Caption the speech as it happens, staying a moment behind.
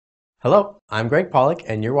Hello, I'm Greg Pollock,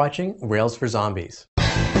 and you're watching Rails for Zombies.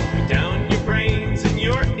 Down your brains and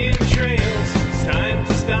your entrails. It's time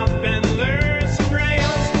to stop and learn some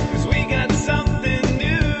Rails, 'cause we got something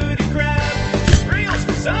new to grab. Rails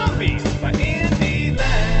for Zombies by Andy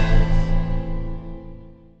Labs.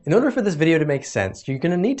 In order for this video to make sense, you're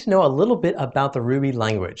going to need to know a little bit about the Ruby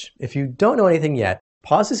language. If you don't know anything yet,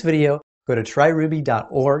 pause this video, go to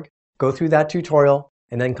tryruby.org, go through that tutorial,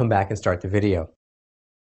 and then come back and start the video.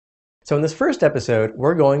 So in this first episode,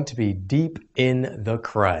 we're going to be deep in the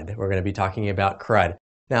CRUD. We're going to be talking about CRUD.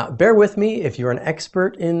 Now, bear with me if you're an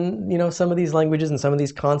expert in some of these languages and some of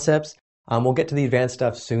these concepts. We'll get to the advanced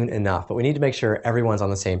stuff soon enough, but we need to make sure everyone's on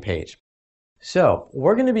the same page. So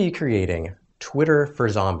we're going to be creating Twitter for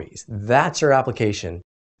Zombies. That's our application.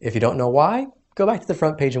 If you don't know why, go back to the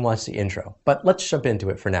front page and watch the intro. But let's jump into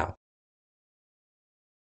it for now.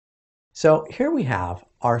 So here we have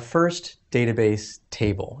our first database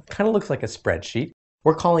table. It kind of looks like a spreadsheet.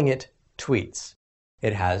 We're calling it tweets.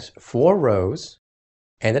 It has 4 rows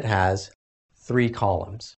and it has 3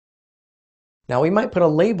 columns. Now we might put a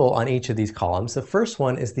label on each of these columns. The first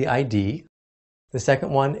one is the ID, the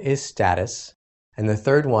second one is status, and the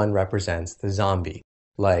third one represents the zombie,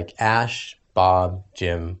 like Ash, Bob,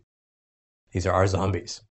 Jim. These are our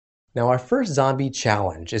zombies. Now our first zombie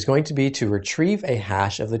challenge is going to be to retrieve a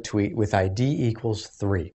hash of the tweet with ID equals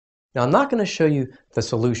 3. Now I'm not going to show you the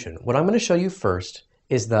solution. What I'm going to show you first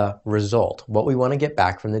is the result, what we want to get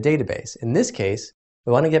back from the database. In this case,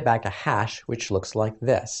 we want to get back a hash which looks like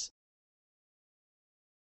this.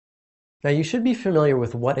 Now you should be familiar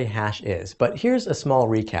with what a hash is, but here's a small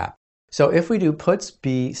recap. So if we do puts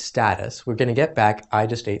b status, we're going to get back I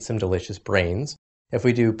just ate some delicious brains. If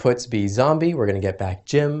we do puts b zombie, we're going to get back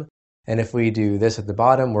Jim. And if we do this at the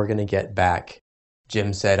bottom, we're going to get back,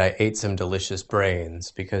 Jim said I ate some delicious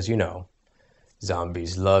brains, because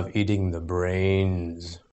zombies love eating the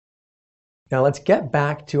brains. Now let's get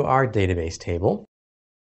back to our database table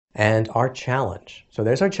and our challenge. So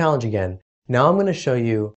there's our challenge again. Now I'm going to show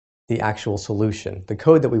you the actual solution, the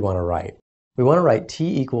code that we want to write. We want to write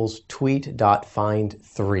t equals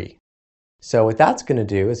tweet.find3. So what that's going to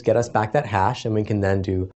do is get us back that hash, and we can then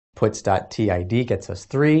do puts.tid gets us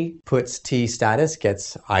 3, puts t status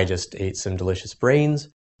gets I just ate some delicious brains,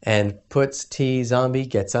 and puts t zombie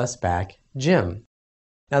gets us back Jim.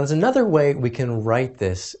 Now there's another way we can write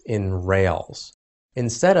this in Rails.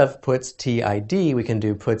 Instead of puts tid, we can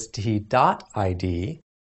do puts t dot id,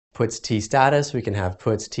 puts t status, we can have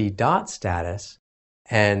puts t dot status,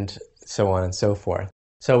 and so on and so forth.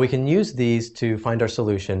 So we can use these to find our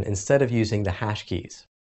solution instead of using the hash keys.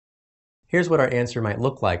 Here's what our answer might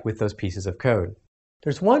look like with those pieces of code.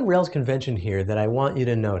 There's one Rails convention here that I want you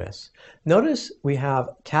to notice. Notice we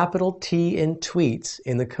have capital T in tweets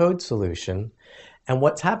in the code solution, and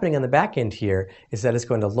what's happening on the back end here is that it's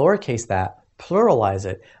going to lowercase that, pluralize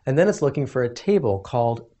it, and then it's looking for a table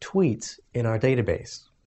called tweets in our database.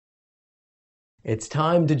 It's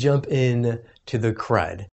time to jump in to the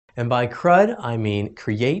CRUD. And by CRUD, I mean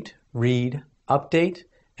create, read, update,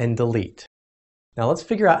 and delete. Now let's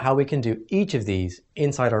figure out how we can do each of these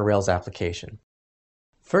inside our Rails application.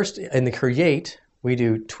 First, in the create, we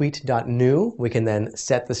do tweet.new. We can then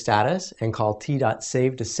set the status and call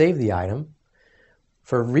t.save to save the item.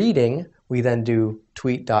 For reading, we then do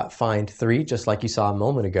tweet.find3, just like you saw a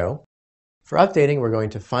moment ago. For updating, we're going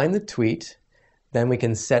to find the tweet. Then we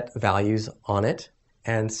can set values on it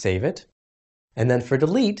and save it. And then for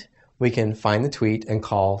delete, we can find the tweet and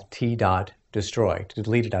call t.destroy to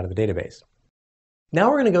delete it out of the database. Now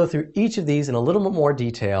we're going to go through each of these in a little bit more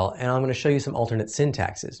detail, and I'm going to show you some alternate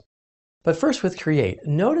syntaxes. But first with create,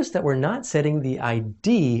 notice that we're not setting the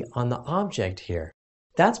ID on the object here.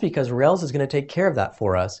 That's because Rails is going to take care of that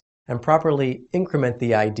for us and properly increment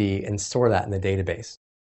the ID and store that in the database.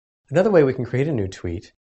 Another way we can create a new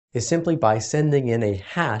tweet is simply by sending in a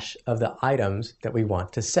hash of the items that we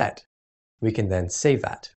want to set. We can then save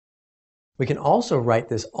that. We can also write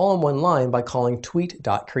this all in one line by calling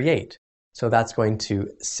tweet.create. So that's going to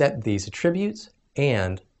set these attributes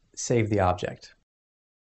and save the object.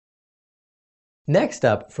 Next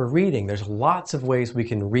up, for reading, there's lots of ways we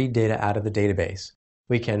can read data out of the database.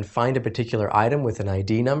 We can find a particular item with an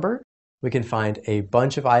ID number. We can find a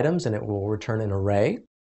bunch of items and it will return an array.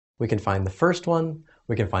 We can find the first one.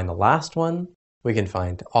 We can find the last one. We can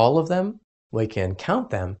find all of them. We can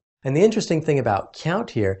count them. And the interesting thing about count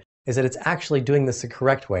here is that it's actually doing this the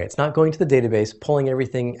correct way. It's not going to the database, pulling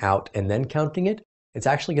everything out, and then counting it. It's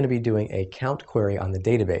actually going to be doing a count query on the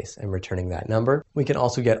database and returning that number. We can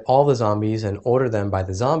also get all the zombies and order them by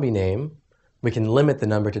the zombie name. We can limit the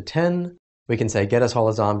number to 10. We can say, get us all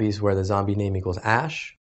the zombies where the zombie name equals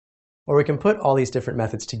Ash. Or we can put all these different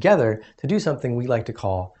methods together to do something we like to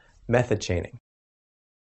call method chaining.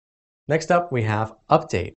 Next up, we have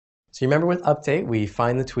update. So you remember with update, we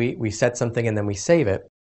find the tweet, we set something, and then we save it.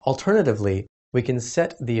 Alternatively, we can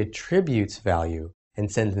set the attributes value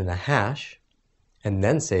and send in a hash, and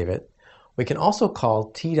then save it. We can also call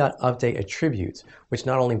t.update attributes, which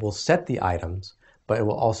not only will set the items, but it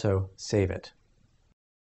will also save it.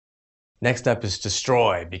 Next up is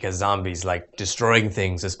destroy, because zombies like destroying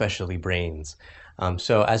things, especially brains.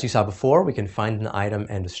 So as you saw before, we can find an item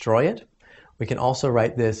and destroy it. We can also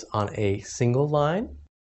write this on a single line.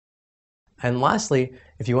 And lastly,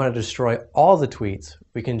 if you want to destroy all the tweets,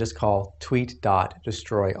 we can just call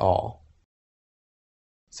tweet.destroyAll.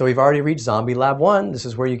 So we've already reached Zombie Lab 1. This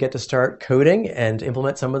is where you get to start coding and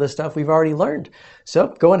implement some of the stuff we've already learned.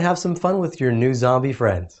 So go and have some fun with your new zombie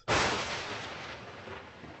friends.